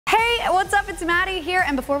What's up? It's Maddy here,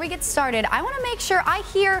 and before we get started, I want to make sure I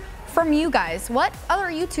hear from you guys. What other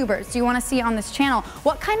YouTubers do you want to see on this channel?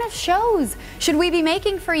 What kind of shows should we be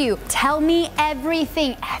making for you? Tell me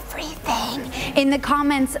everything in the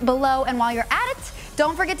comments below, and while you're at it,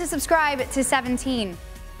 don't forget to subscribe to 17.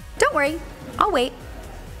 Don't worry, I'll wait.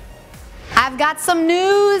 I've got some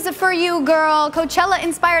news for you, girl.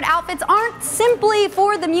 Coachella-inspired outfits aren't simply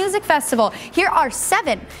for the music festival. Here are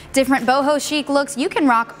 7 different boho chic looks you can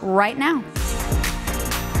rock right now.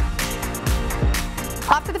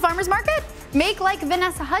 Off to the farmer's market? Make like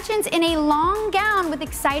Vanessa Hudgens in a long gown with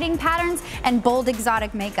exciting patterns and bold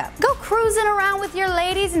exotic makeup. Go cruising around with your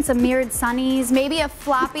ladies in some mirrored sunnies, maybe a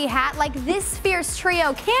floppy hat like this fierce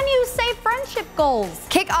trio. Can you say friendship goals?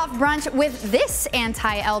 Kick off brunch with this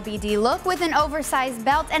anti-LBD look with an oversized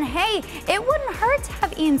belt, and hey, it wouldn't hurt to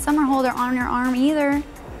have Ian Somerhalder on your arm either.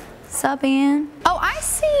 Sup, Ian? Oh, I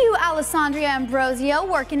see you, Alessandria Ambrosio,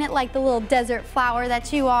 working it like the little desert flower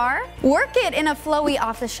that you are. Work it in a flowy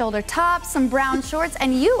off-the-shoulder top, some brown shorts,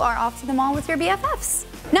 and you are off to the mall with your BFFs.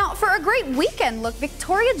 Now, for a great weekend look,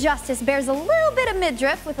 Victoria Justice bears a little bit of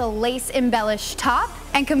midriff with a lace-embellished top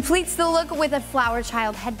and completes the look with a flower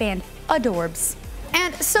child headband. Adorbs.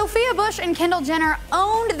 And Sophia Bush and Kendall Jenner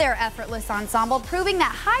owned their effortless ensemble, proving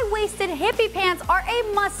that high-waisted hippie pants are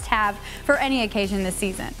a must-have for any occasion this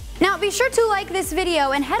season. Now, be sure to like this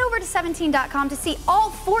video and head over to 17.com to see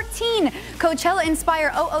all 14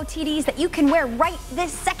 Coachella-inspired OOTDs that you can wear right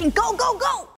this second. Go, go, go!